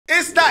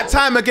It's that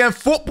time again.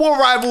 Football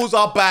rivals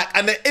are back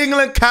and the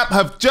England camp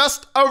have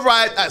just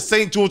arrived at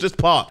St. George's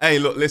Park. Hey,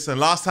 look, listen,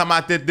 last time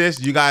I did this,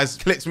 you guys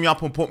clicked me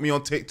up and put me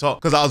on TikTok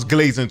because I was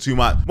glazing too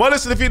much. Well,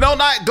 listen, if you don't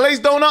like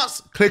glazed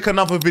donuts, click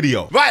another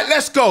video. Right,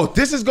 let's go.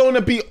 This is going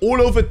to be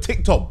all over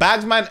TikTok.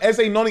 Bagsman,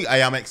 Eze, Noni.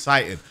 Hey, I'm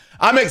excited.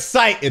 I'm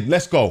excited.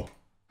 Let's go.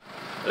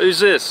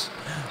 Who's this?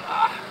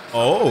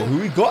 Oh, who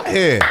we got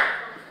here?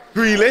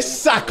 Grealish,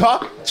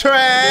 Saka,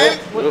 Trent.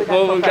 What we're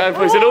going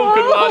for is an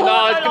awkward one.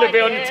 No, it's going to be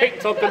on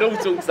TikTok and all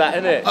sorts that,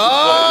 isn't it?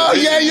 Oh,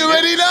 yeah, you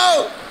already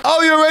know.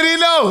 Oh, you already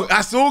know.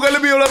 That's all going to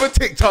be all over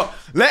TikTok.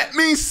 Let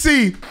me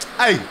see.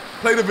 Hey,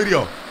 play the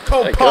video.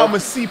 Cole Palmer,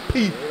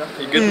 CP.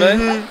 You good,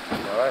 man?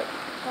 All right.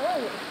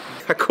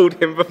 I called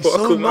him before I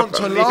called my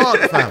family. So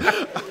nonchalant, fam.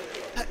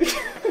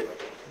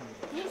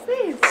 What's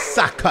this?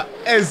 Saka,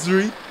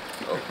 Ezri,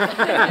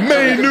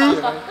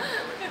 Mainu.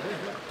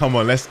 Come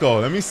on, let's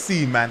go. Let me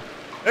see, man.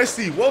 Let's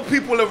see what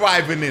people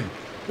arriving in.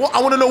 What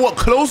I want to know what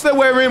clothes they're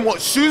wearing, what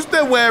shoes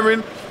they're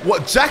wearing,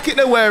 what jacket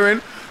they're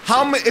wearing,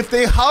 how many, if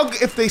they hug,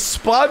 if they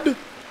spud,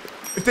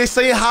 if they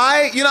say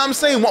hi, you know what I'm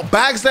saying? What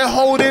bags they're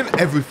holding,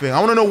 everything. I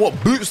want to know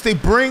what boots they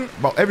bring,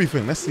 about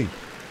everything. Let's see.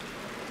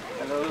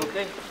 Hello,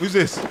 okay. Who's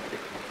this?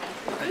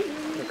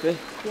 Okay.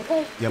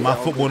 Yeah, my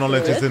football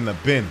knowledge is in the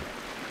bin.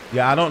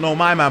 Yeah, I don't know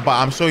my man, but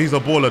I'm sure he's a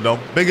baller though.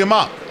 Big him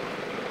up.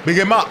 Big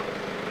him up.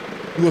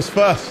 He was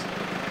first.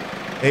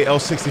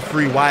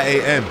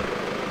 AL63YAN.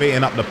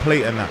 Baiting up the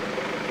plate and that.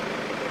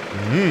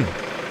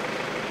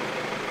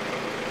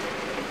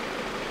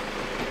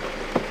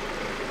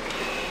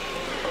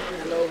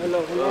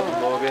 Hello,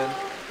 Morgan.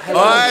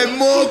 Hi,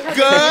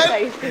 Morgan.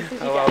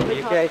 How are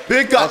you? Okay.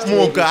 Big up,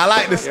 Morgan. I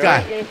like this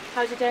guy.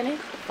 How's your journey?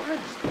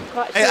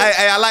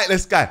 Hey, I like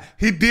this guy.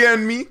 He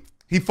DM'd me.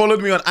 He followed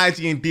me on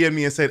IG and DM'd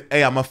me and said,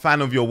 hey, I'm a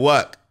fan of your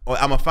work. Or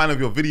I'm a fan of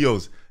your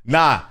videos.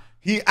 Nah,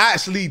 he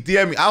actually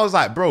DM'd me. I was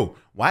like, bro,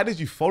 why did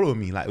you follow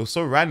me? Like, it was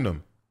so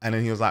random. And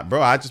then he was like,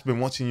 bro, I just been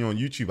watching you on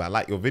YouTube. I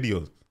like your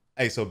videos.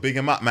 Hey, so big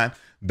him up, man.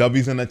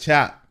 W's in the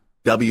chat.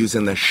 W's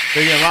in the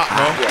Big him up,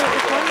 bro.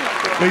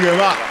 Big him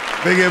up.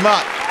 Big him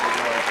up.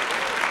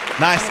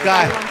 Nice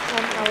guy.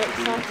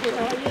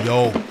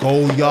 Yo,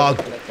 goal yard.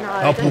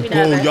 Double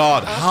goal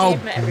yard. How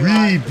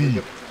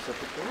greedy.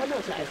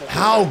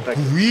 How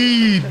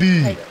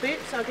greedy.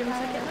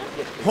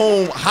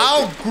 Home.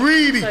 How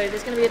greedy.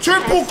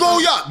 Triple goal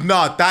yard.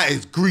 Nah, that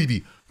is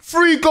greedy.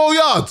 3 goal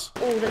yards.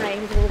 All the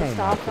names of all the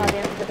staff by the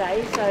end of the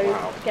day,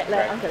 so get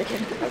let. I'm joking.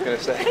 I was going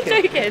to say. I'm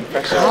joking.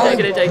 How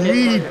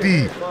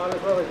greedy.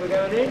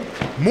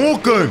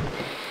 Morgan.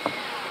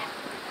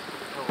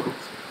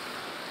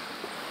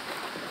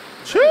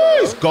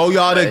 Jeez, goal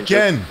yard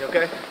again.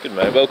 Okay. Good,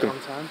 mate. Welcome.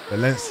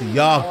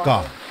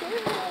 Balenciaga.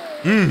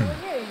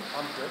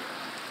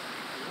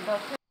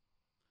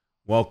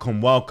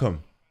 Welcome,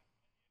 welcome.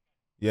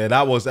 Yeah,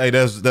 that was. Hey,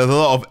 there's a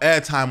lot of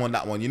airtime on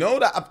that one. You know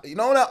that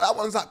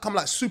one's like come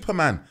like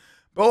Superman.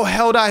 Bro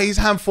held out his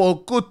hand for a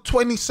good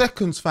 20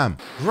 seconds, fam.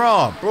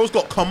 Bruh, bro's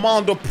got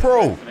Commander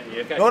Pro.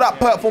 You know that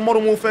perk for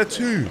Modern Warfare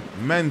 2?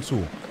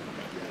 Mental.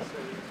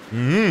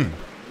 You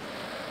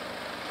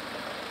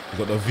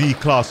got the V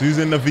class. Who's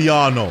in the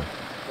Viano?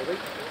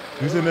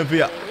 Who's in the V?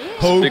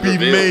 Hobie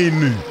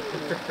Mainu.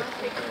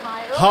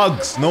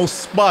 Hugs, no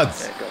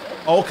spuds.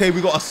 Okay,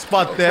 we got a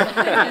spud there.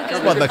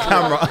 Spud the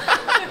camera.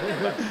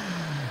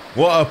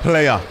 What a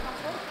player.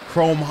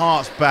 Chrome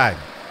Hearts bag.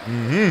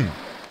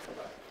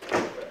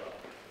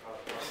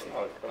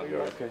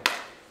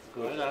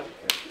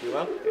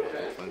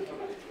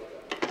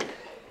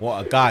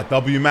 What a guy.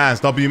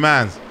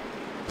 W-mans.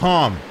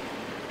 Calm.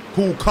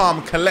 Cool,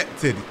 calm,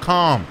 collected.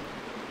 Calm.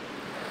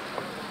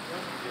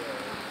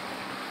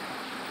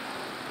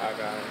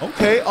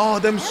 Okay. Oh,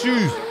 them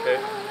shoes.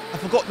 I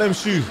forgot them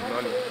shoes.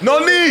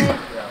 Noni!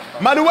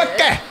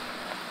 Madueke!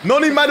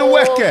 Noni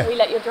Madueke! We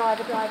let your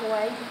driver drive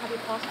away. You have your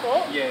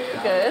passport?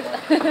 Yeah.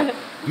 Good.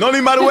 Noni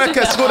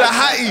Madueke scored a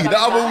hattie the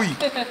other week.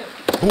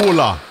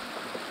 Baller.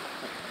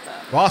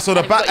 Wow, so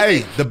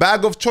the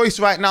bag of choice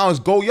right now is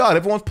goal yard.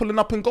 Everyone's pulling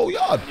up in goal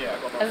yard.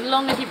 As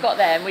long as you've got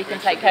them, we can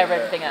take care of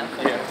everything else.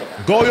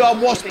 Goal yard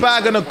wash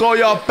bag and a goal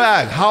yard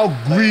bag. How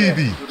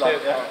greedy.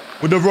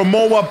 With the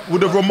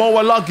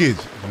Rimowa luggage.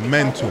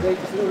 Mental.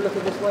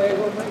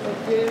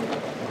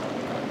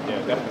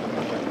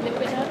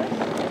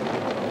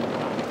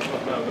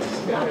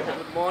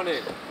 Good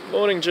morning.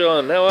 Morning,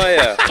 John. How are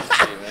you?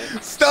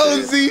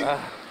 Stonesy.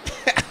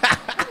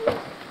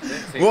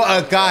 What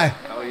a guy.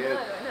 How are you?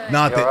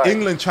 Nah, the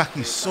England track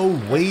is so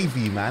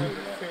wavy, man.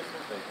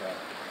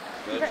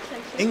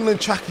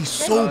 England track is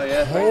so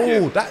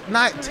cold. That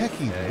night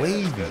techie is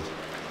wavy.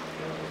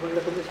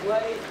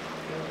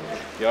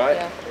 You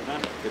alright?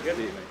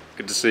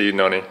 Good to see you,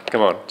 Noni.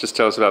 Come on, just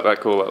tell us about that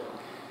call-up.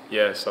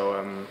 Yeah, so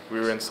we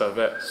were in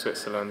Servette,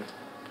 Switzerland,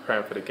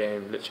 preparing for the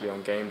game, literally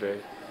on game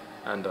day.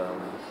 And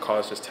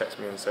Carlos just texted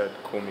me and said,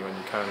 call me when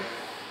you can.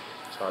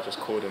 So I just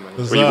called him. And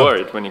were you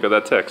worried when you got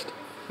that text?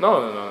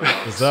 No.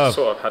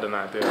 Sort of had an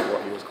idea of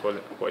what he was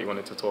calling, what he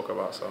wanted to talk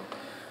about. So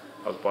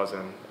I was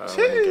buzzing when he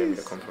gave me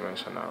the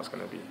confirmation that I was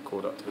going to be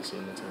called up to the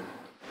senior team.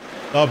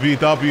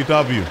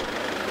 WWW.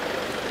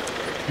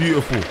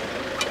 Beautiful.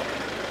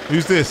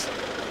 Who's this?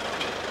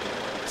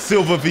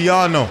 Silva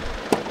Viano.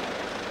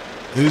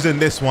 Who's in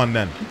this one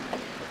then?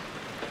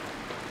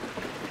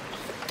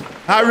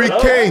 Harry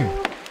Kane.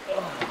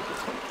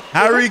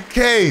 Harry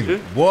Kane.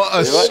 What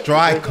a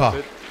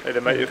striker. Hey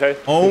there, mate, you okay?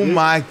 Oh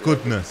my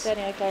goodness.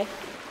 Danny, okay?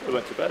 We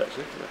went to bed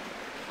actually.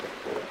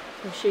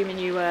 I'm assuming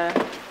you have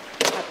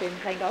been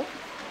playing golf?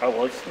 I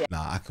was. Yeah.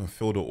 Nah, I can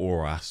feel the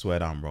aura, I swear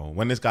down, bro.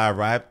 When this guy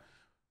arrived,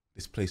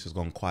 this place has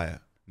gone quiet.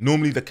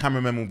 Normally the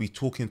cameraman will be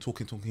talking,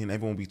 everyone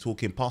will be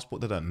talking,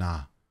 passport,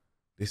 nah.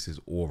 This is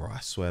aura,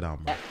 I swear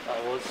down, bro.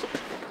 I was.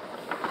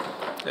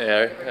 Hey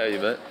Harry, how are you,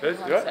 mate? Good,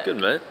 you right? Good,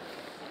 mate.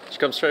 She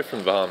comes straight from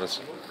the Bahamas.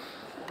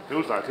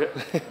 Feels like it.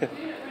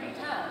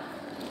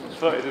 It's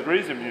 30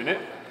 degrees in Munich.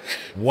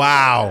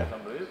 Wow.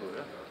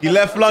 He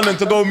left London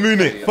to go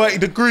Munich, 30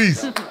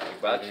 degrees. You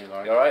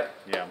alright?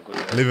 Yeah, I'm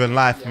good. Living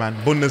life, man.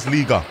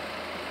 Bundesliga.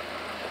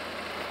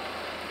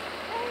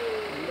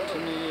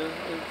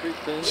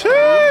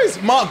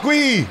 Cheers! Mark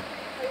Gui.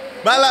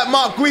 Man like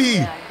Mark Gui.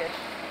 Yeah, I'm good.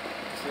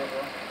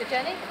 Good,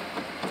 Jenny?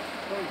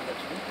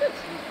 Good.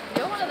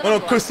 You're one of the One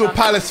of Crystal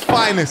Palace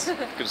finest. Good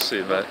to see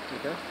you, mate.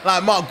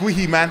 Like Mark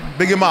Gui, man.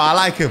 Big him up. I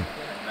like him.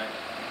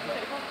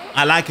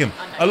 I like him.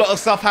 A lot of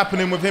stuff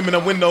happening with him in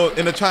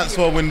the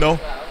transfer window,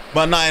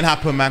 but nothing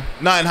happened, man.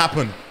 Nothing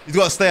happened. He's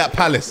got to stay at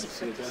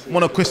Palace.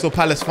 One of Crystal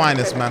Palace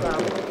finest, man.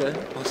 Okay,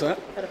 what's that?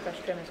 Got a fresh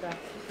trim as well.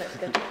 Looks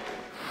good.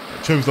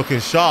 Trim's looking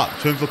sharp.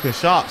 Trim's looking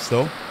sharp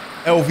still.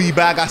 LV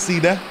bag I see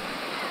there.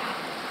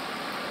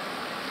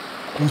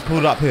 Who's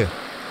pulled up here?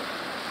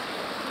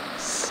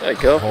 There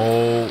you go.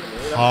 Cole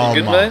You Palmer.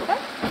 good, mate?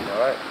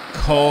 Alright.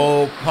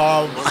 Cole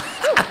Palmer.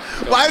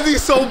 Why is he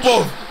so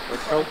buff?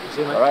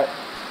 Alright.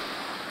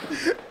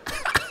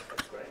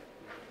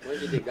 Where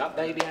did you dig that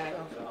baby out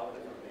of?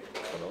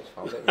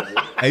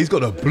 Hey, he's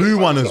got a blue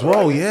one as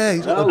well. Yeah,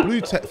 he's got the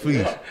blue tech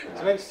fees.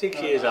 It's about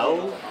 6 years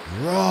old.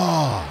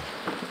 Raw.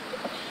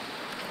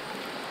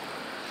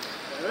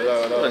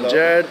 Hello,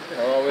 Jared.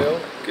 How are we all?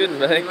 Good,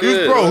 mate. Who's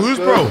Good. bro? Who's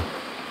bro?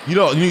 You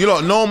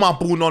don't know my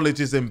ball knowledge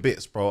is in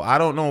bits, bro. I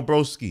don't know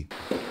broski.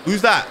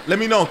 Who's that? Let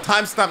me know.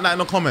 Timestamp that in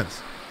the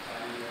comments.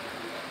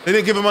 They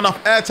didn't give him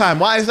enough airtime.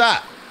 Why is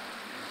that?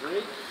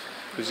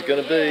 Who's it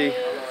gonna be?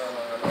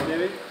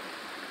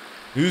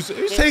 Who's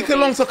taking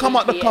long to come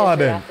out the car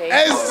then?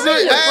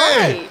 Ezri,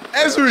 hey,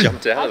 Ezri.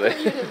 Jumped out of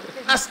there.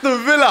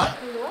 Aston Villa.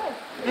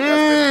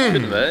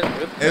 Good, mate.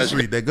 Good.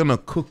 Ezri, they're gonna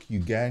cook you,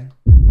 gang.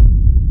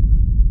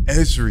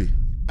 Ezri.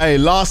 Hey,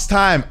 last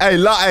time. Hey,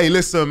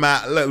 listen,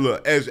 man.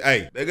 Look, Ezri,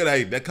 hey,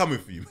 they're coming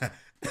for you, man.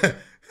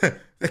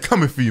 They're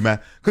coming for you, man.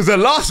 Because the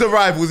last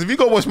arrivals, if you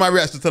go watch my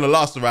reaction to the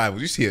last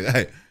arrivals, you see it,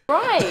 hey.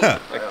 Right.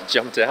 I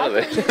jumped out of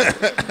there.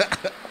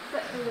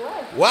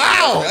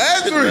 Wow,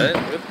 Good, Ezri.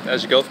 mate. Good.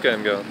 How's your golf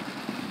game going?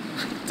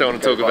 Don't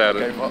want to talk about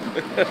it.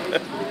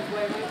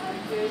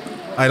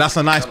 Hey, that's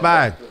a nice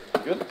bag.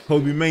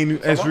 Kobe Mainu,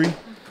 Ezri.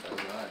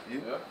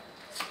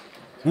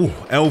 Ooh,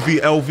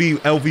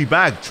 LV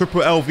bag.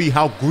 Triple LV,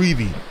 how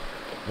greedy.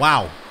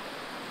 Wow.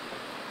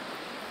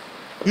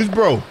 Who's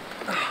bro?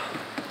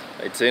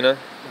 Hey, Tina.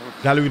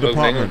 Gallery Look,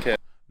 department. hang on,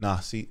 Nah,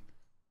 see.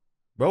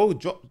 Bro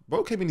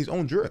came in his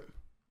own drip.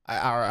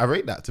 I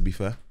rate that, to be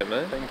fair. okay,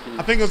 man. Thank you.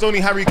 I think it was only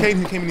Harry Kane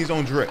who came in his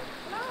own drip.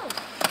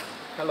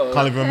 Hello.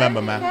 Can't even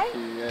remember, man.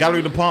 Okay.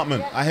 Gallery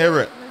department, I hear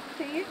it.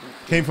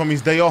 Came from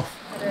his day off.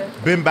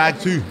 Bin bag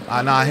too.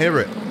 Nah, I hear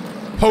it.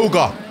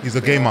 Poga, he's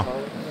a gamer.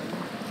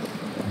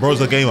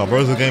 Bro's a gamer.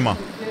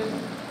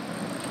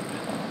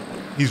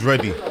 He's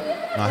ready.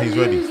 Nah, he's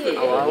ready.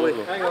 How are we?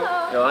 You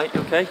alright?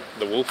 You okay?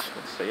 The wolf.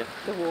 Let's see you.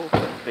 The wall.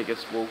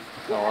 Biggest wolf.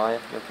 How are you?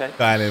 You okay?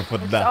 Going in for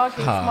that.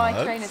 Argues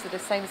my trainers are the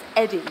same as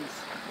Eddie's.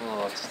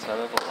 Oh, it's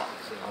terrible.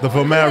 The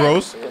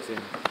Vomeros.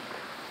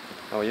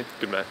 How are you?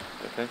 Good, man.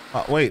 Okay.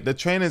 Wait, the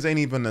trainers ain't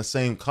even the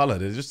same color.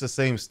 They're just the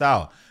same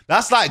style.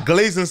 That's like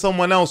glazing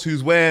someone else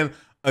who's wearing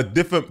a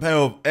different pair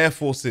of Air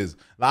Forces.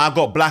 Like I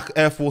got black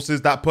Air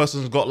Forces. That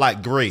person's got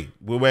like gray.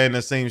 We're wearing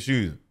the same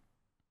shoes.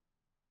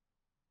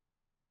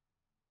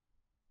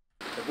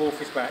 The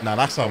wolf is back. Nah,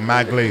 that's a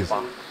mad glaze.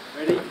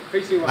 Ready?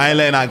 3, 2, 1. I ain't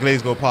letting that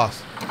glaze go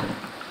past.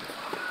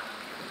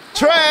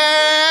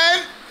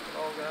 Trent!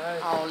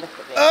 Oh, look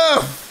at this.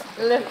 Ugh!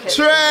 Look at this.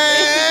 Trent!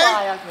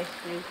 Why I've missed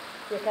you.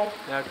 You okay?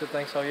 Yeah, good.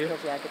 Thanks. How are you? Good,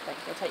 yeah, good,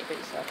 thanks. I'll take your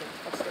boots so I can.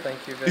 That's good.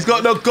 Thank you very He's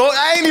got the gold.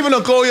 I ain't even a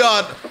gold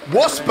yard.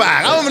 Wasp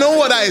bag. I don't even know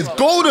what that is.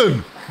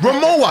 Golden.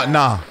 Ramoa.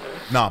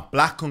 Nah.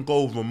 Black and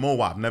gold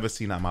Ramoa. I've never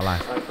seen that in my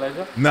life. My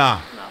pleasure. Nah.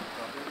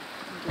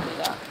 Give me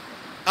that.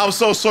 I'm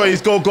so sorry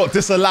his goal got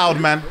disallowed,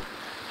 man.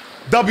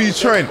 W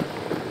Trent.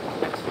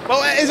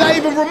 But is that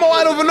even Ramoa?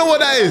 I don't even know what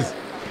that is.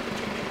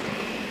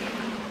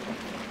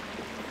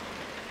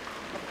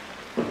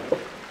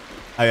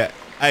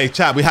 Hey,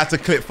 chat, we had to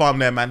clip farm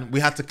there, man.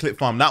 We had to clip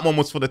farm. That one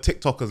was for the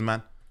TikTokers,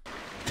 man.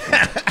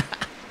 That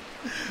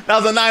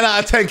was a 9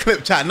 out of 10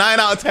 clip, chat. 9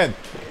 out of 10.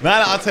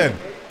 9 out of 10.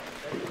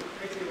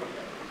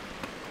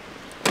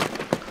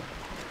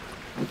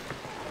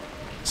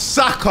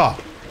 Saka.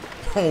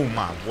 Oh,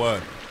 my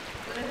word.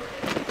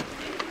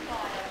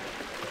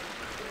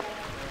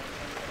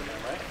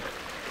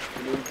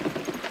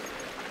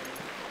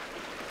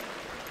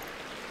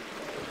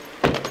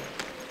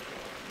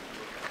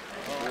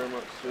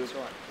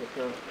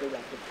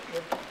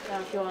 Now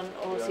if you want,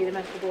 or see the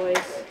medical boys.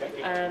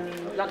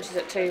 Lunch is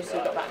at 2, so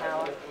we've got about an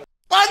hour.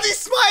 Why is he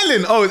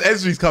smiling? Oh,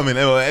 Esri's coming.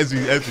 Oh,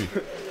 Esri.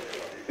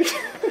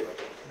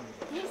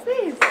 What's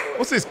this?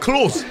 What's this?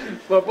 Claws.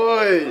 My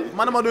boy.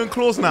 Man, am I doing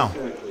claws now?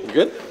 You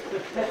good?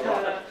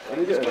 What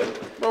are you doing?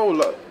 Oh,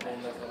 look.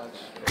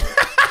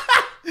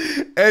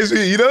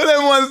 Esri, you know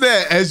them ones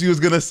there? Esri was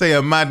going to say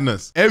a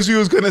madness. Esri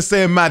was going to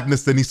say a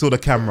madness, then he saw the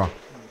camera.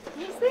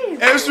 What's this?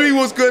 Esri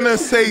was going to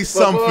say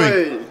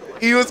something. boy.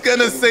 He was going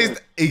to say...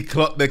 He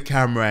clocked the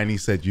camera and he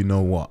said, you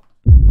know what?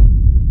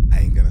 I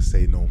ain't going to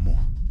say no more.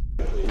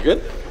 You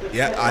good?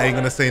 Yeah, I ain't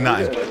going to say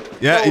nothing.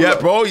 Yeah,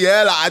 bro.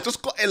 Yeah, like, I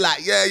just got it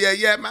like,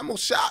 yeah. Man, we'll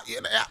shout.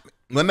 Yeah.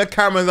 When the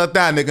cameras are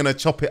down, they're going to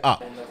chop it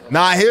up.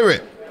 Now I hear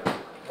it.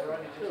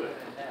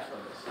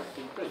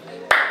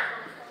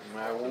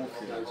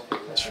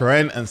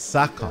 Trent and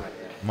Saka.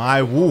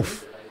 My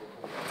wolf.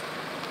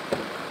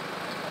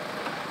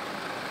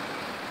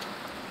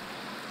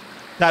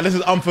 Now, this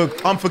is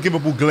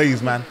unforgivable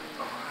glaze, man.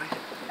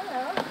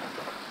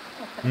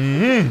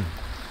 Ready.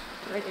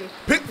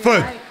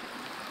 Pickford. Hey,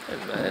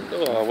 man.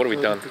 Oh, what have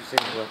we done?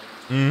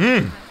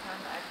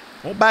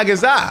 What bag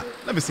is that?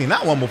 Never seen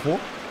that one before.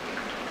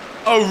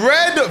 A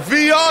red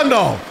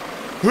Viano.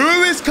 Who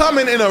is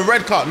coming in a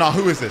red card? Nah,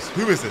 who is this?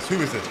 Who is this?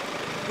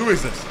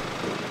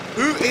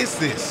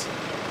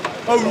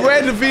 A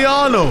red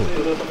Viano.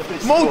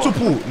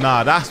 Multiple.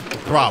 Nah, that's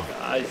bruv.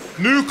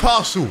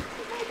 Newcastle.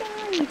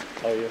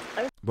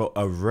 Bro,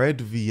 a red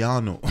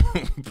Viano.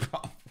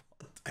 Bruv.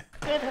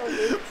 Good, how are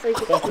you? So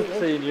good to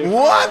see you.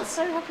 What? I'm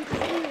so happy to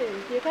see you.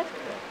 You okay?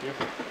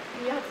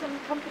 You had some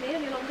company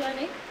on your long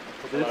journey?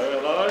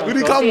 Who did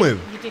he come with?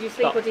 Did you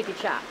sleep or did you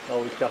chat?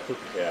 Oh, we chatted.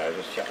 Yeah, I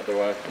just chatted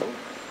away.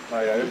 I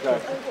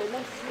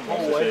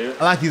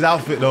like his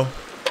outfit though.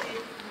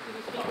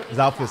 His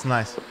outfit's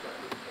nice.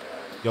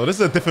 Yo, this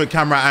is a different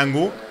camera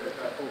angle.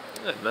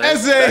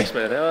 Eze! Thanks,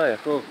 man. How are you?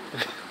 Cool.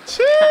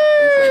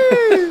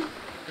 Cheese!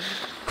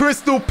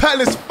 Crystal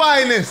Palace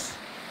finest.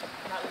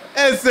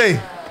 Eze.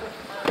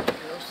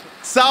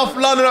 South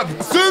London up.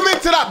 Zoom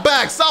into that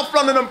bag. South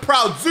London and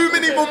proud. Zoom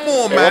in even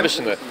more, man. Rubbish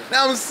in there.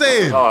 Now I'm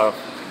saying. Oh,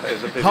 it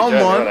was a busy Come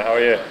journey, on. wasn't it? How are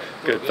you?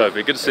 Good,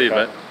 Toby. Good to see you,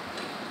 man.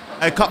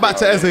 Hey, cut back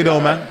to Eze though,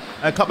 man.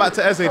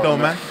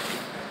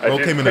 Bro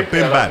came in a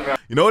bin bag.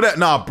 You know that?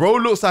 Nah, bro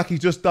looks like he's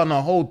just done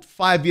a whole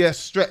 5-year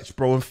stretch,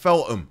 bro, and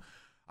felt him.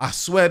 I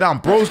swear down,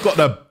 bro's got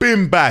the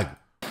bin bag.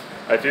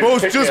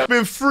 Bro's just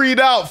been freed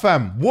out,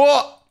 fam.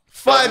 What?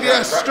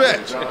 5-year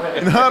stretch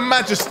in Her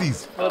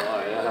Majesty's.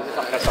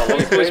 That's how long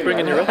the boys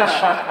bringing your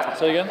rubbish.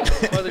 So again,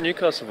 why are the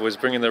Newcastle boys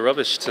bringing their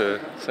rubbish to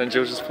St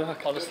George's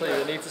Park? Honestly,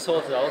 they need to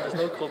sort it out. There's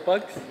no club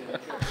bags.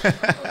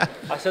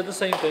 I said the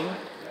same thing,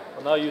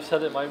 and now you've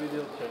said it might be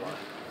the other thing.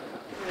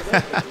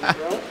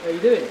 How are you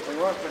doing? Good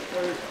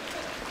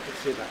to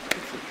see you back.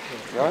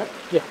 Right?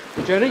 Yeah.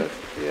 Good journey?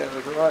 Yeah,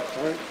 that's alright,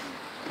 thanks.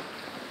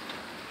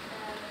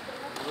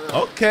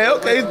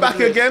 Okay, he's back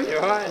again. You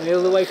alright? And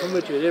all the way from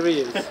Madrid, here he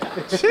is.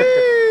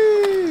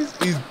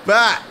 Jeez, he's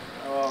back.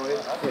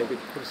 Yeah, good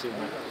to see you,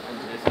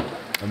 mate.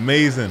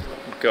 Amazing.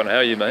 Go on, how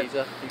are you, mate?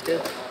 You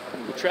good?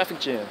 The traffic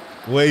jam.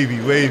 Wavy.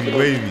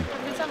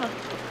 Good summer.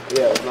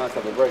 Yeah, it was nice to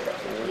have a break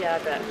actually. Yeah,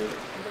 I bet. I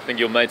think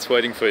your mate's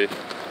waiting for you.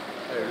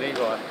 Oh,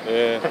 Levi.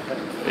 Yeah,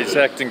 he's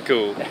acting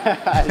cool. He's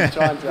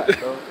trying to act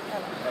cool.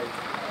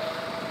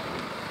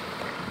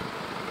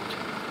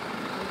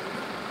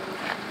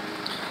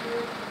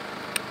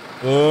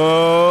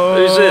 Oh.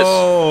 Who's this?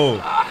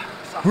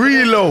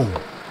 Grealo.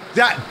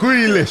 Jack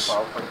Grealish.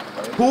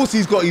 Of course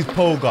he's got his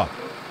poga.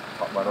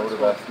 Man, all the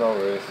best, no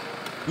worries.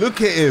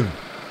 Look at him.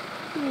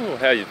 Ooh,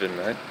 how you been,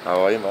 mate?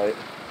 How are you, mate?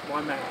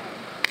 My man.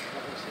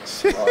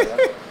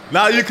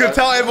 Now you can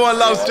tell everyone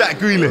loves Jack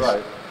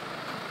Grealish.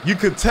 You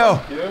could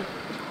tell.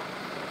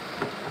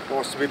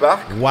 Nice to be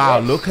back. Wow,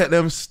 look at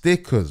them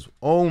stickers.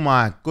 Oh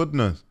my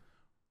goodness.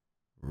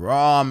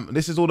 Ram,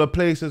 this is all the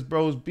places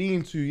bro's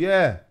been to,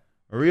 yeah.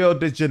 Rio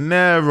de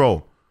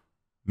Janeiro.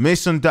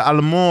 Mission de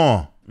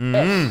Almor.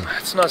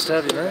 It's nice to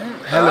have you, man.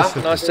 Hella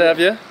stickers. Nice to have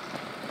you.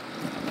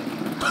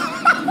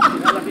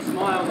 Lovely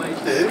smile, mate.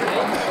 He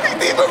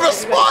didn't even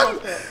respond.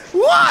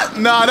 What?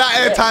 Nah, that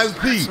airtime's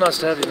It's peak. nice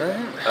to have you,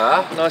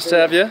 man. Nice to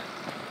have you.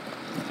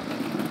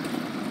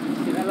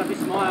 Lovely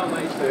smile,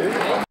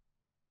 mate.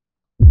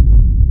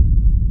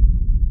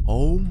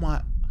 Oh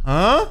my,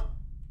 huh?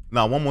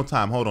 Now, one more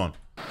time, hold on.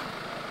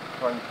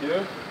 Thank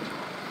you.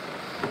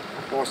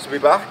 Nice to be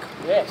back.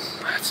 Yes.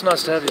 It's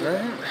nice to have you,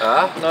 man.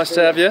 Nice Nice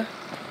to have you.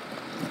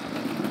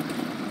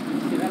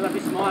 Lovely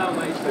smile,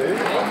 mate.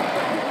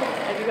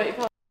 Have you got your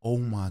passport? Oh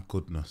my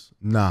goodness.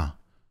 Nah.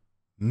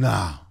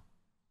 Why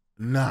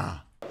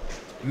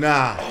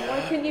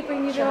couldn't you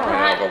bring your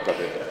dog?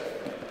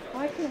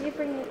 Why couldn't you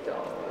bring your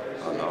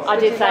dog? I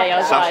did say, I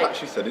was Sash like...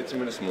 actually said it to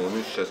me this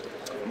morning. She says,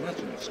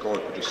 imagine if Sky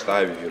could just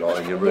stay with you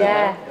like in your room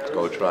Yeah. to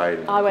go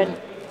trade. I went,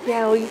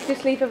 Yeah, well, you could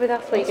just leave her with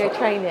us while you go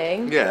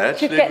training. Yeah,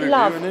 She'd she'd get leave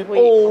love with you, innit?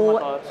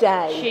 all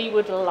day. She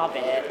would love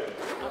it.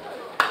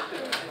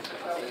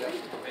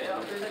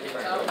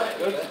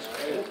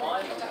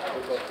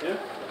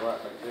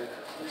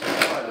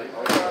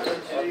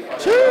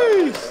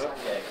 Jeez.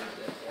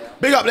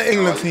 Big up the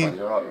England team.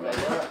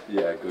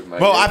 Yeah, good mate.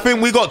 Well, I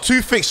think we got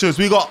 2 fixtures.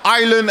 We got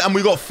Ireland and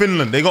we got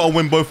Finland. They got to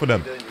win both of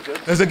them.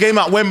 There's a game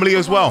at Wembley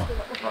as well.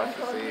 Nice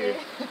to see you.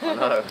 I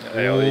know.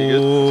 Hey, are you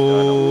good?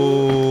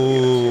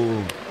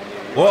 Ooh.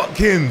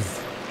 Watkins.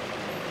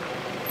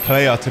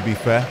 Player, to be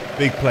fair.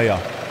 Big player.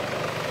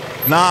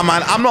 Nah,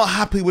 man, I'm not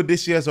happy with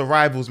this year's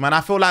arrivals, man.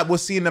 I feel like we're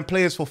seeing the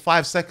players for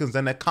 5 seconds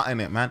and they're cutting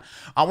it, man.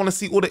 I want to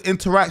see all the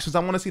interactions. I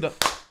want to see the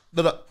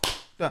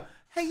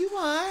hey, you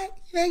alright?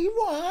 Yeah, you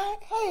alright?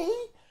 Hey.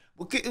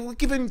 We're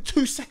giving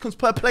 2 seconds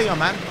per player,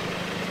 man.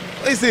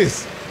 What is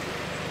this?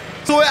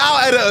 Sort it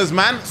out, editors,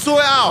 man. Sort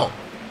it out.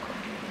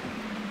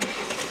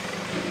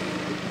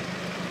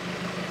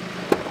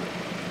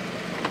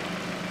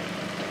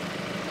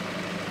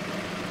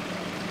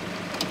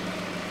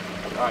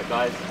 Alright,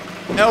 guys.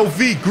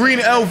 LV, green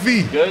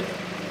LV. Good?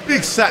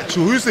 Big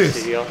satchel. Who's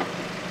this?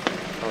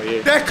 How are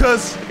you?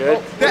 Deckers. Good.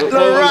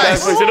 Declan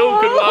Rice. It's an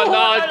awkward one.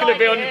 No, it's going to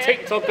be on the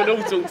TikTok and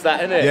all sorts,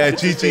 that, innit? Yeah, Good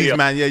to see GG's, you.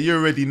 man. Yeah, you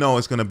already know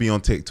it's going to be on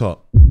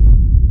TikTok.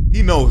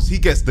 He knows. He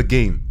gets the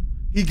game.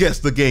 He gets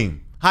the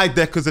game. Hi,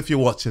 Deckers, if you're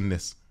watching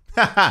this.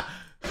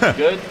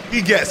 Good.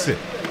 He gets it.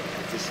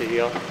 Good to see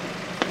you.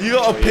 You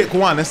got to pick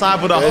one. It's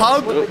either the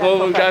hug.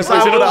 Well, guys, It's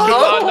either the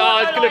hug. no,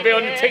 it's going to be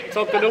on the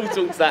TikTok and all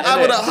sorts, that,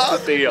 Either the innit? Good hug.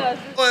 to see you.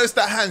 Or it's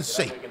the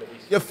handshake.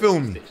 You feel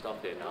me?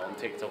 Stuff it now on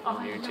TikTok and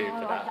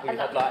YouTube for that. We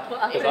had like,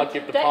 because I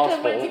give the Declan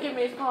passport. went to give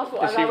me his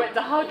passport and she- I went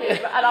to hug him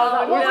and I was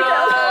like, oh,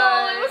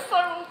 it was so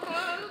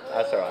awkward.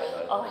 That's alright,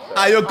 though.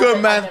 Ah, you're good,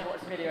 I man. never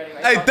watched the video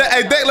anyway. Hey,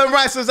 Declan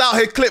Rice is out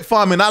here clip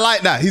farming. I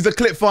like that. He's a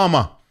clip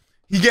farmer.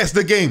 He gets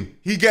the game.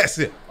 He gets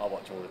it. I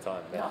watch all the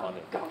time. They're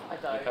funny. I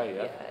don't. Okay,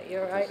 yeah.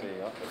 You're right. You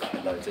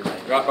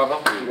right, brother?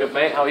 You good,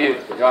 mate? How are you?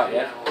 You right,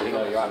 yeah? You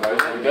know you're right, bro. You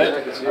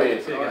good? Good to see you.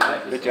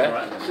 Good,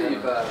 yeah? See you,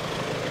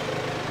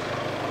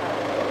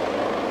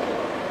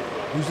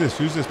 Who's this?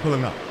 Who's this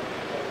pulling up?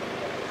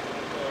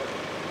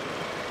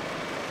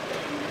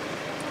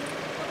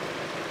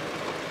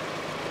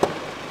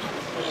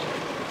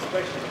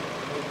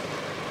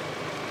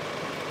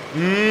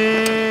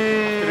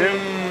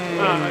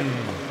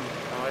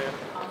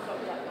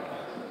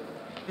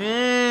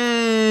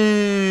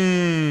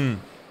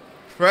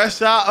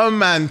 Fresh out of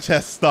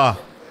Manchester.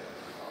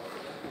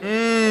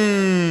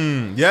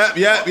 Yep.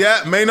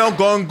 Mayno,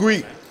 go and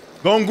greet.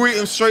 Go and greet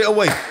him straight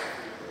away.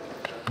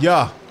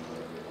 Yeah.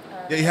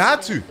 Yeah, he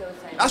had to.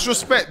 That's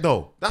respect,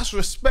 though. That's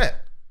respect.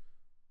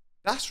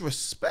 That's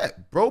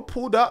respect. Bro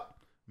pulled up.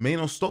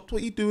 Mayno stopped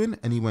what he doing,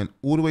 and he went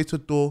all the way to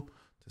the door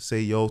to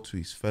say yo to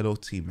his fellow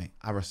teammate.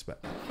 I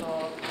respect that.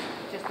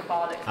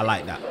 I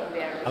like that.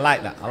 I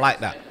like that. I like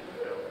that.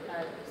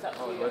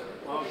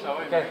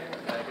 Okay.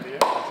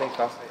 Thanks,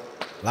 pal.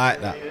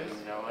 Like that.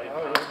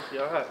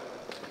 You alright?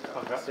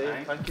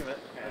 Thank you, mate.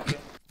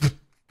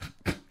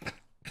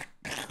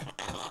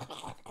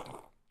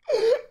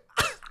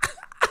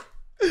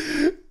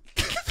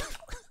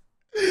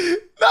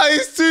 Nah,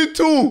 he's too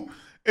tall.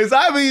 It's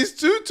either he's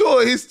too tall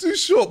or he's too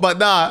short, but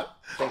nah,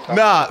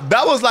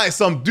 that was like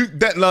some Duke.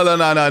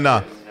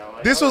 No.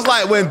 This was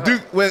like when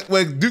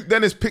Duke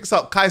Dennis picks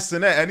up Kai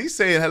Cenat and he's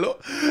saying hello.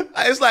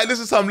 It's like this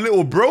is some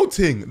little bro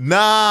thing.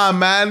 Nah,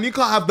 man, you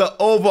can't have the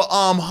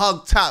overarm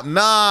hug tap.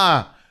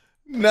 Nah.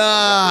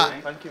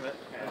 Thank you, mate.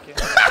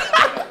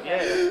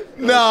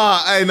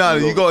 Nah,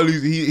 you gotta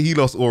lose. He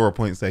lost aura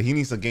points there. He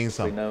needs to gain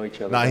some. We know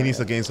each other. Nah, he needs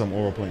to gain some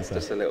aura points there.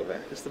 Just a little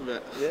bit. Just a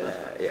bit.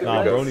 Yeah.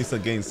 Nah, bro needs to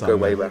gain some. Go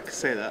way man. back.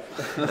 Say that.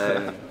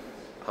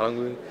 How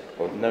long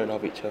we've known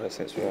of each other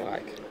since we were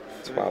like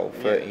 12,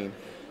 13.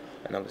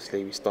 And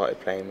obviously we started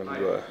playing when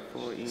we were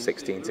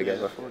 16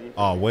 together.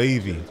 Oh,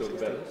 wavy.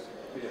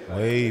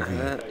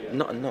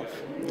 Not enough.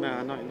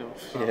 Nah, not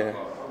enough.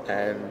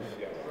 Yeah.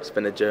 It's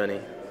been a journey.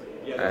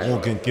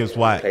 Morgan Gibbs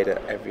White. Played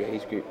at every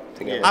age group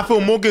together. I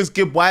feel Morgan's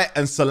Gibbs White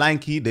and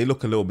Solanke, they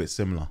look a little bit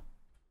similar.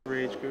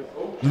 Age group.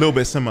 A little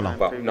bit similar.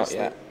 But not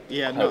yet.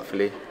 Yeah,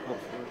 Hopefully.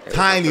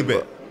 Tiny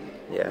bit.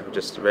 Yeah, we're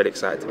just really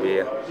excited to be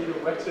here.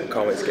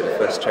 Can't wait to get the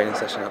first training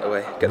session out of the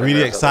way. Get the Really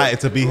nerves out excited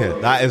to be here.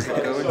 That is the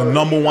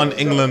 #1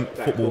 England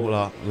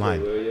footballer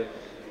line.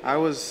 I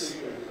was.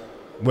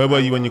 Where were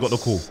you when you got the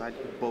call? I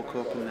woke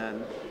up and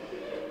then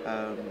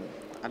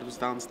I was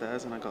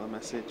downstairs and I got a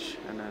message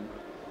and then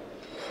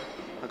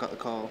I got the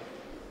call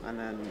and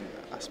then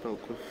I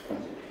spoke with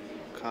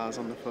Cars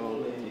on the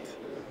phone and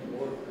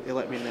he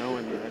let me know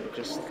and I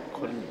just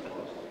couldn't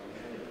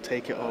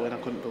take it all in. I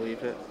couldn't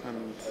believe it,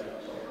 and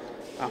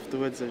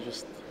afterwards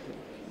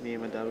me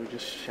and my dad were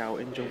just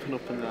shouting, jumping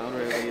up and down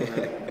really.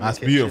 That's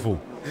beautiful.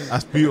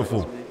 That's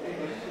beautiful.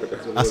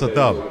 That's a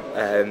dub.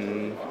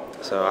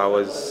 So I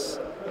was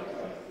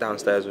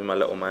downstairs with my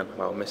little man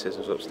while Mrs.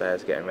 was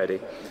upstairs getting ready,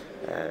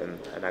 and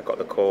I got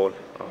the call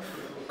off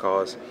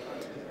Cars,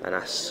 and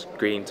I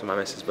screamed to my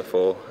Mrs.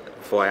 before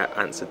I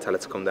answered, tell her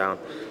to come down,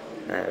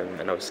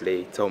 and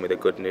obviously told me the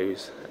good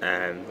news,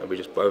 and we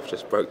just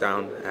both broke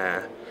down.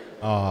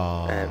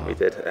 And we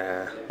did.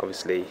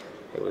 Obviously,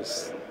 it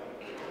was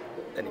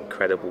an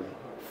incredible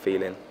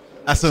feeling.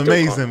 That's Still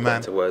amazing, can't put man.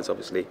 into words,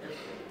 obviously,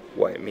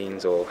 what it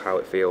means or how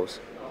it feels.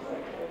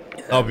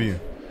 W.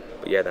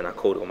 But yeah, then I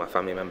called all my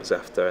family members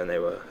after, and they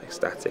were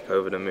ecstatic,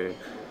 over the moon.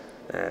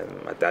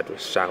 My dad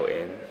was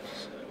shouting,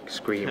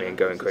 screaming,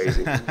 going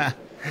crazy.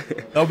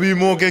 W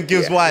Morgan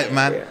gives white,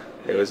 man. Yeah.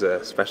 It was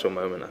a special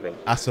moment, I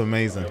think. That's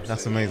amazing.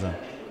 That's amazing.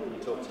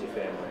 You talk to your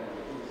family.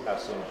 How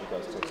soon did you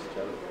guys talk to each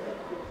other?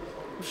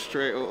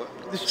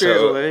 Straight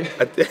away.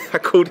 I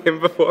called him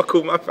before I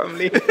called my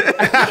family.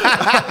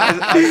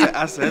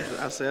 I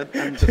said,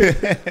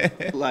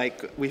 and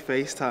like we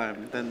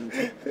FaceTimed,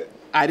 and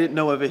I didn't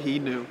know whether he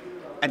knew,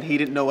 and he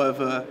didn't know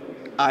whether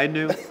I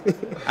knew,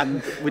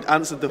 and we'd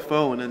answered the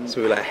phone, and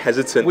so we were like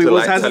hesitant to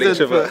like tell each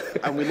other.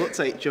 And we looked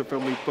at each other,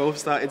 and we both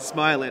started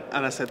smiling,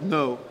 and I said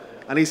no,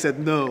 and he said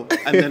no,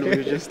 and then we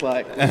were just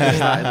like, we just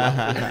started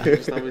laughing,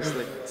 just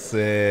obviously,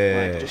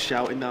 Sick. like just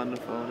shouting down the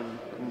phone and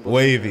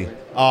Wavy.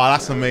 Oh,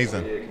 that's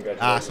amazing.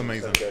 That's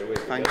amazing.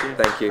 thank you.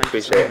 Thank you,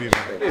 appreciate it.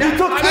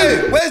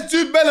 Hey, where's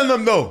Jude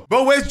Bellingham though?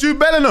 Bro, where's Jude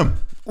Bellingham?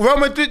 Real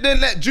Madrid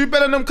didn't let Jude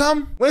Bellingham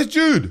come? Where's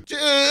Jude?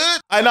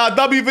 I know,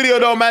 W video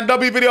though, man.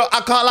 W video, I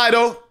can't lie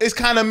though. It's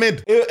kind of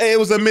mid. It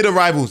was a mid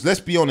Arrivals.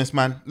 Let's be honest,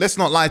 man. Let's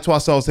not lie to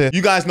ourselves here.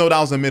 You guys know that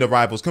was a mid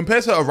Arrivals.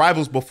 Compared to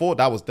Arrivals before,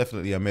 that was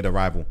definitely a mid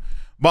Arrival.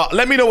 But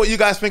let me know what you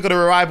guys think of the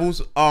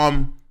Arrivals.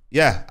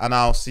 Yeah, and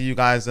I'll see you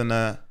guys in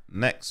the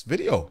next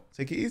video.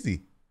 Take it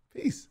easy.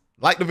 Peace.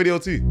 Like the video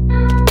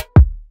too.